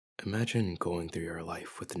Imagine going through your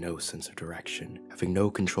life with no sense of direction, having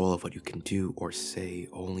no control of what you can do or say,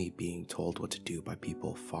 only being told what to do by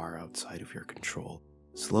people far outside of your control.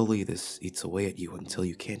 Slowly, this eats away at you until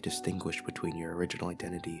you can't distinguish between your original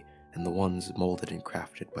identity and the ones molded and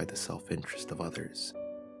crafted by the self-interest of others.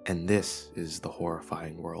 And this is the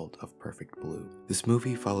horrifying world of Perfect Blue. This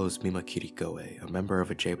movie follows Mima Kirikoe, a member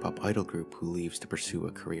of a J-pop idol group who leaves to pursue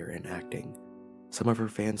a career in acting. Some of her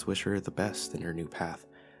fans wish her the best in her new path.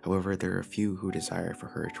 However, there are a few who desire for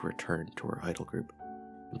her to return to her idol group.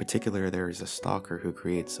 In particular, there is a stalker who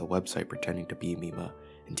creates a website pretending to be Mima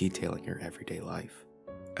and detailing her everyday life.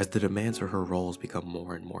 As the demands for her roles become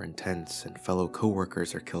more and more intense and fellow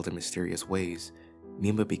co-workers are killed in mysterious ways,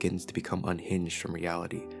 Mima begins to become unhinged from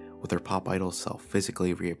reality, with her pop idol self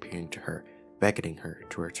physically reappearing to her, beckoning her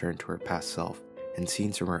to return to her past self, and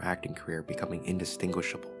scenes from her acting career becoming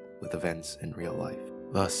indistinguishable with events in real life,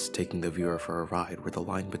 thus taking the viewer for a ride where the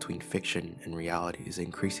line between fiction and reality is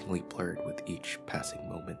increasingly blurred with each passing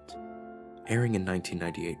moment. Airing in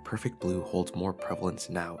 1998, Perfect Blue holds more prevalence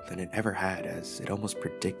now than it ever had, as it almost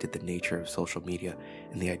predicted the nature of social media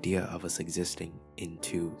and the idea of us existing in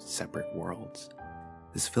two separate worlds.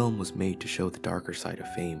 This film was made to show the darker side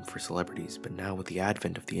of fame for celebrities, but now with the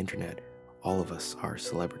advent of the internet, all of us are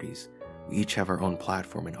celebrities. We each have our own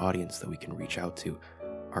platform and audience that we can reach out to,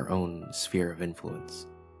 our own sphere of influence.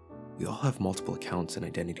 We all have multiple accounts and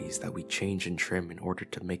identities that we change and trim in order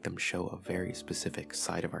to make them show a very specific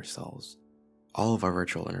side of ourselves. All of our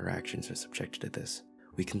virtual interactions are subjected to this.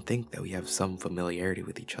 We can think that we have some familiarity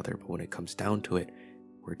with each other, but when it comes down to it,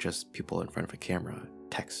 we're just people in front of a camera,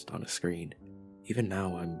 text on a screen. Even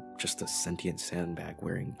now, I'm just a sentient sandbag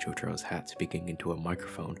wearing Jotaro's hat speaking into a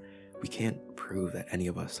microphone. We can't prove that any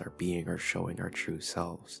of us are being or showing our true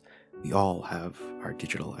selves. We all have our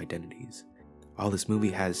digital identities. While this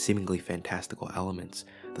movie has seemingly fantastical elements,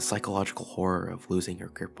 the psychological horror of losing your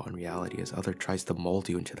grip on reality as others tries to mold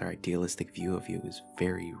you into their idealistic view of you is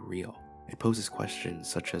very real. It poses questions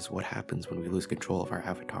such as what happens when we lose control of our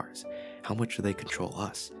avatars? How much do they control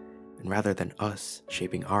us? And rather than us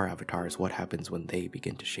shaping our avatars, what happens when they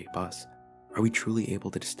begin to shape us? Are we truly able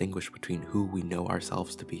to distinguish between who we know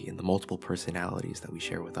ourselves to be and the multiple personalities that we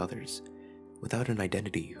share with others? Without an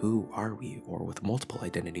identity, who are we? Or with multiple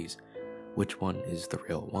identities, which one is the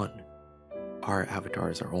real one? Our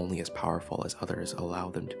avatars are only as powerful as others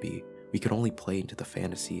allow them to be. We can only play into the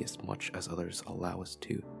fantasy as much as others allow us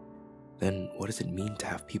to. Then what does it mean to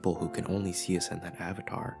have people who can only see us in that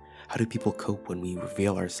avatar? How do people cope when we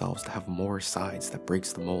reveal ourselves to have more sides that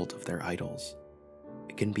breaks the mold of their idols?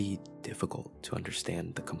 It can be difficult to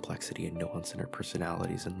understand the complexity and nuance in our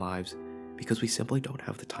personalities and lives because we simply don't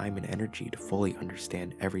have the time and energy to fully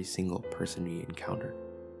understand every single person we encounter,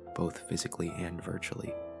 both physically and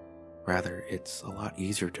virtually. Rather, it's a lot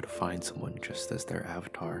easier to define someone just as their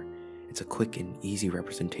avatar. It's a quick and easy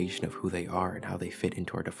representation of who they are and how they fit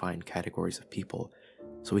into our defined categories of people,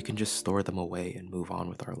 so we can just store them away and move on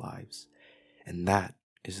with our lives. And that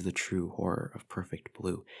is the true horror of Perfect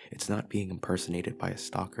Blue. It's not being impersonated by a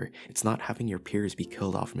stalker. It's not having your peers be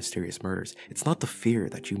killed off in mysterious murders. It's not the fear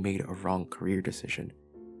that you made a wrong career decision.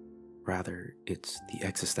 Rather, it's the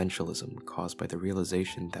existentialism caused by the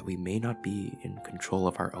realization that we may not be in control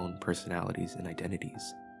of our own personalities and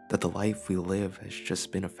identities, that the life we live has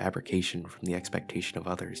just been a fabrication from the expectation of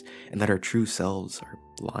others, and that our true selves are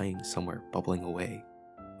lying somewhere bubbling away,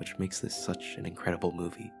 which makes this such an incredible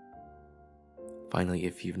movie. Finally,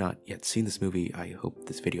 if you've not yet seen this movie, I hope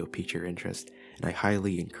this video piqued your interest, and I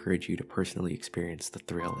highly encourage you to personally experience the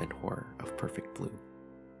thrill and horror of Perfect Blue.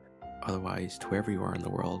 Otherwise, to wherever you are in the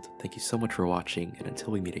world, thank you so much for watching, and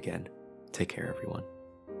until we meet again, take care everyone.